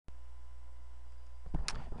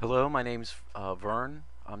Hello, my name's Vern.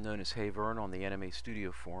 I'm known as Hey Vern on the Anime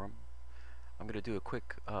Studio Forum. I'm going to do a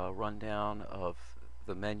quick rundown of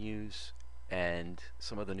the menus and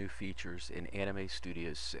some of the new features in Anime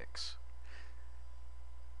Studio 6.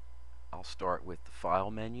 I'll start with the File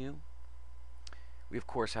menu. We of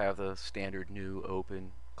course have the standard new,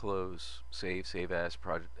 open, close, save as,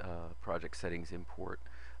 project settings, import.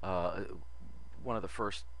 Uh, One of the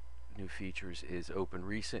first new features is Open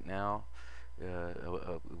Recent now,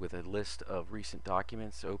 with a list of recent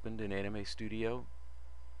documents opened in Anime Studio.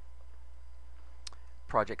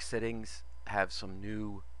 Project settings have some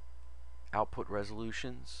new output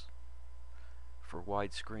resolutions for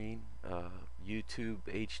widescreen, YouTube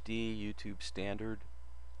HD, YouTube Standard.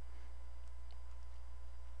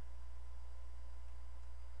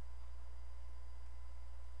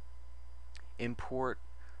 Import,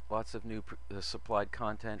 lots of new supplied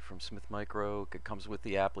content from Smith Micro. It comes with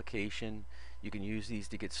the application. You can use these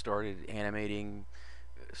to get started animating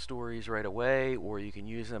stories right away, or you can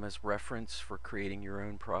use them as reference for creating your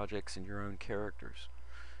own projects and your own characters.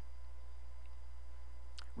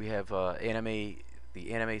 We have the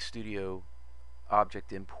Anime Studio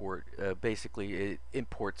object import. Basically, it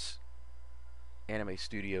imports Anime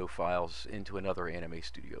Studio files into another Anime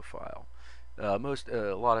Studio file. A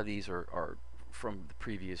lot of these are from the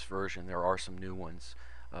previous version. There are some new ones.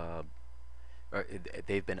 Uh,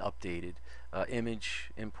 they've been updated.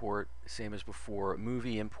 Image import, same as before.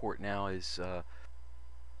 Movie import now is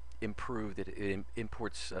improved. It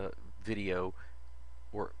imports video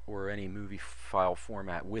or any movie file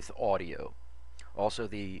format with audio. Also,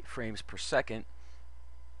 the frames per second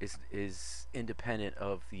is independent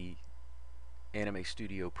of the Anime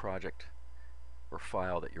Studio project or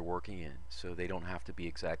file that you're working in, so they don't have to be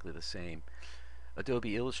exactly the same.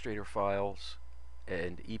 Adobe Illustrator files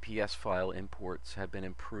and EPS file imports have been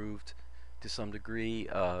improved to some degree.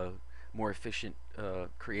 More efficient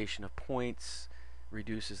creation of points,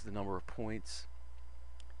 reduces the number of points.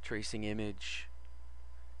 Tracing image,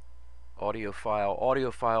 audio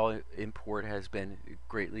file import has been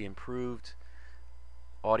greatly improved.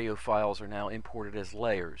 Audio files are now imported as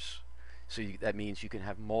layers, so that means you can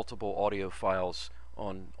have multiple audio files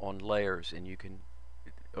on layers, and you can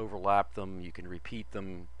overlap them, you can repeat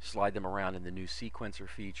them, slide them around in the new sequencer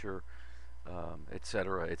feature,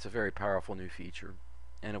 etc. It's a very powerful new feature.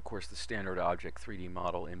 And of course the standard object 3D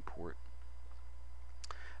model import.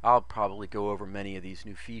 I'll probably go over many of these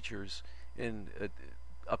new features in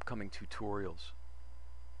upcoming tutorials.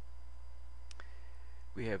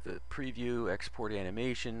 We have the preview, export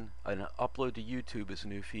animation, and upload to YouTube is a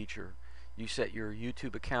new feature. You set your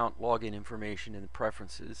YouTube account login information in the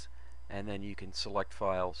preferences, and then you can select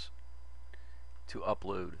files to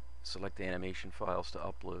upload, select animation files to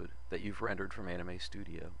upload that you've rendered from Anime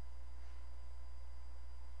Studio.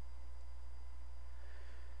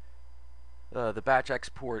 The batch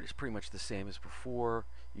export is pretty much the same as before.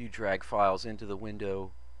 You drag files into the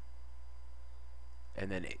window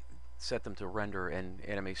and then set them to render, and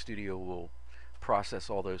Anime Studio will process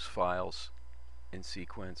all those files in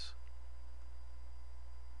sequence.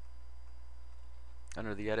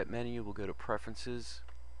 Under the edit menu, we'll go to preferences.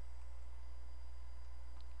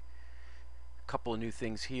 A couple of new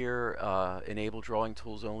things here. Enable drawing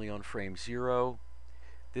tools only on frame 0.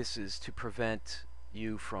 This is to prevent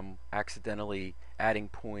you from accidentally adding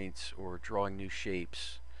points or drawing new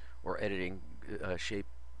shapes or editing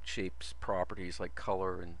shapes properties like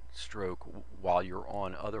color and stroke while you're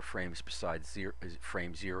on other frames besides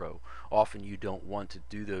frame 0. Often you don't want to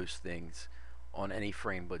do those things on any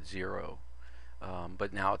frame but 0.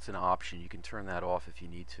 But now it's an option. You can turn that off if you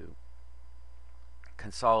need to.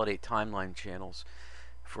 Consolidate timeline channels.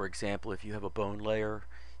 For example, if you have a bone layer,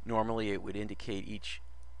 normally it would indicate each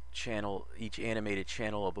animated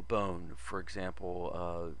channel of a bone. For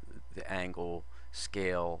example, the angle,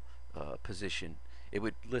 scale, position. It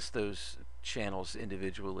would list those channels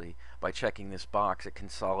individually. By checking this box, it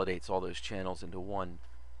consolidates all those channels into one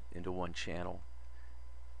channel.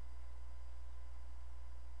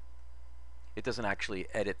 It doesn't actually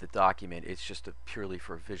edit the document, it's just purely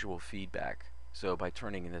for visual feedback. So by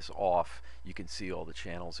turning this off, you can see all the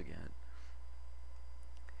channels again.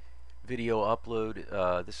 Video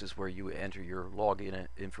upload, this is where you enter your login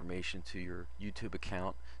information to your YouTube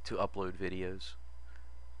account to upload videos.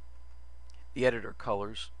 The editor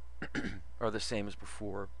colors are the same as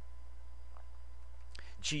before.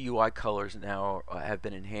 GUI colors now have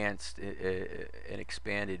been enhanced and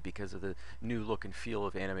expanded because of the new look and feel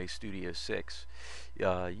of Anime Studio 6.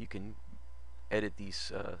 You can edit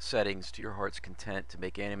these settings to your heart's content to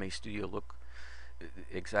make Anime Studio look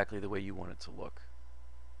exactly the way you want it to look.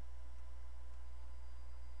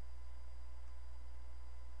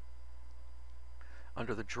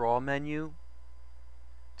 under the Draw menu,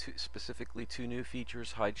 specifically two new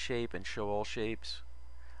features, Hide Shape and Show All Shapes.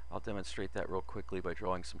 I'll demonstrate that real quickly by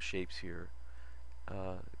drawing some shapes here.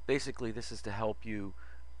 Basically, this is to help you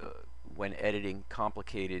when editing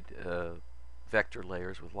complicated vector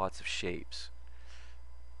layers with lots of shapes.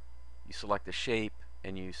 You select a shape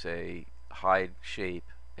and you say Hide Shape,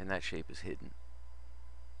 and that shape is hidden.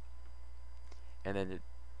 And then to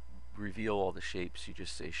reveal all the shapes, you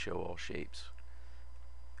just say Show All Shapes.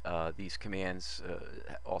 These commands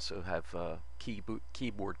also have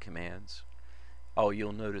keyboard commands. Oh,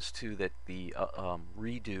 you'll notice too that the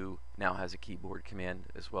redo now has a keyboard command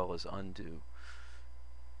as well as undo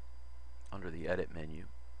under the edit menu.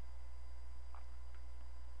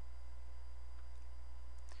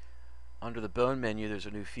 Under the bone menu, there's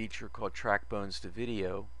a new feature called Track Bones to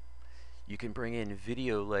Video. You can bring in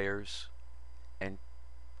video layers and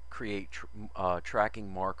create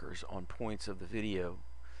tracking markers on points of the video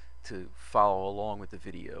to follow along with the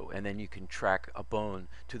video, and then you can track a bone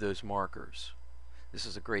to those markers. This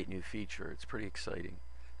is a great new feature. It's pretty exciting.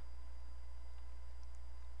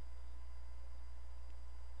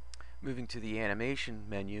 Moving to the animation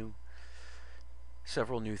menu,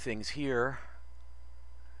 several new things here.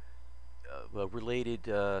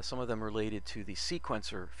 Some of them related to the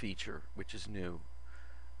sequencer feature, which is new.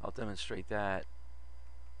 I'll demonstrate that.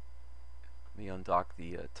 Let me undock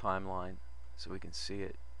the timeline so we can see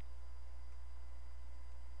it.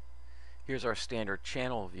 Here's our standard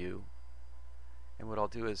channel view, and what I'll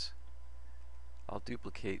do is I'll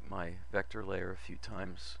duplicate my vector layer a few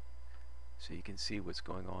times so you can see what's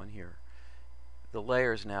going on here. The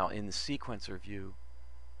layers now in the sequencer view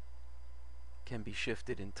can be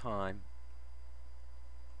shifted in time,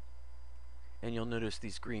 and you'll notice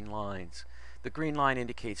these green lines. The green line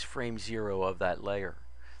indicates frame 0 of that layer.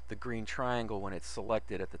 The green triangle, when it's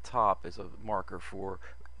selected at the top, is a marker for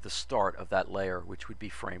the start of that layer, which would be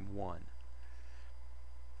frame 1.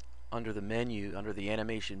 Under the menu, under the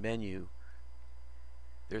animation menu,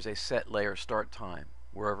 there's a set layer start time.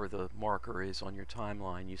 Wherever the marker is on your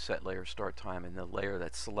timeline, you set layer start time, and the layer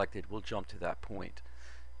that's selected will jump to that point.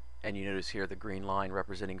 And you notice here the green line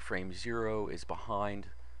representing frame 0 is behind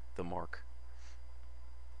the mark.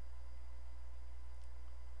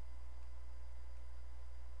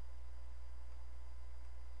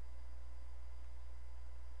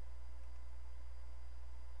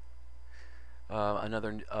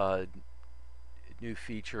 Another new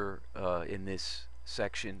feature in this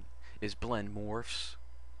section is blend morphs.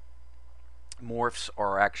 Morphs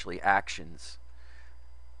are actually actions.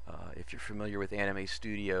 If you're familiar with Anime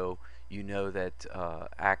Studio, you know that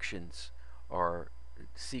actions are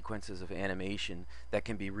sequences of animation that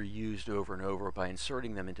can be reused over and over by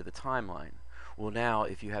inserting them into the timeline. Well, now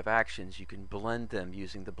if you have actions, you can blend them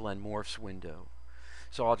using the Blend Morphs window.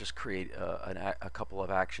 So I'll just create a couple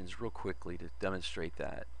of actions real quickly to demonstrate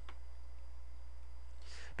that.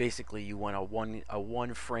 Basically, you want a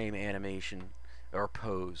one frame animation or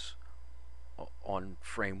pose on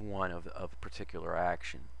frame 1 of a particular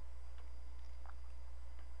action.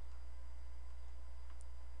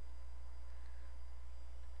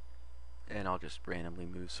 And I'll just randomly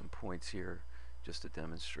move some points here just to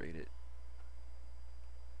demonstrate it.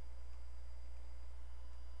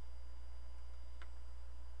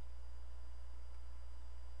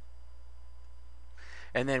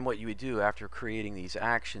 And then what you would do after creating these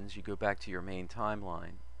actions, you go back to your main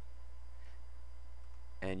timeline,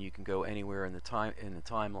 and you can go anywhere in the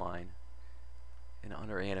timeline, and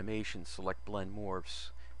under animation select Blend Morphs,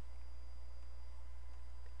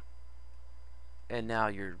 and now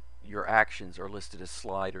your actions are listed as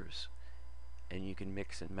sliders, and you can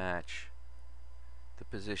mix and match the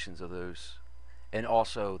positions of those. And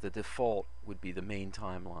also the default would be the main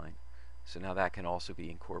timeline, so now that can also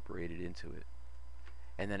be incorporated into it.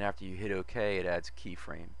 And then after you hit OK, it adds a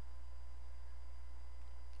keyframe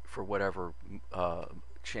for whatever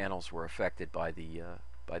channels were affected by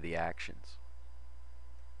the actions.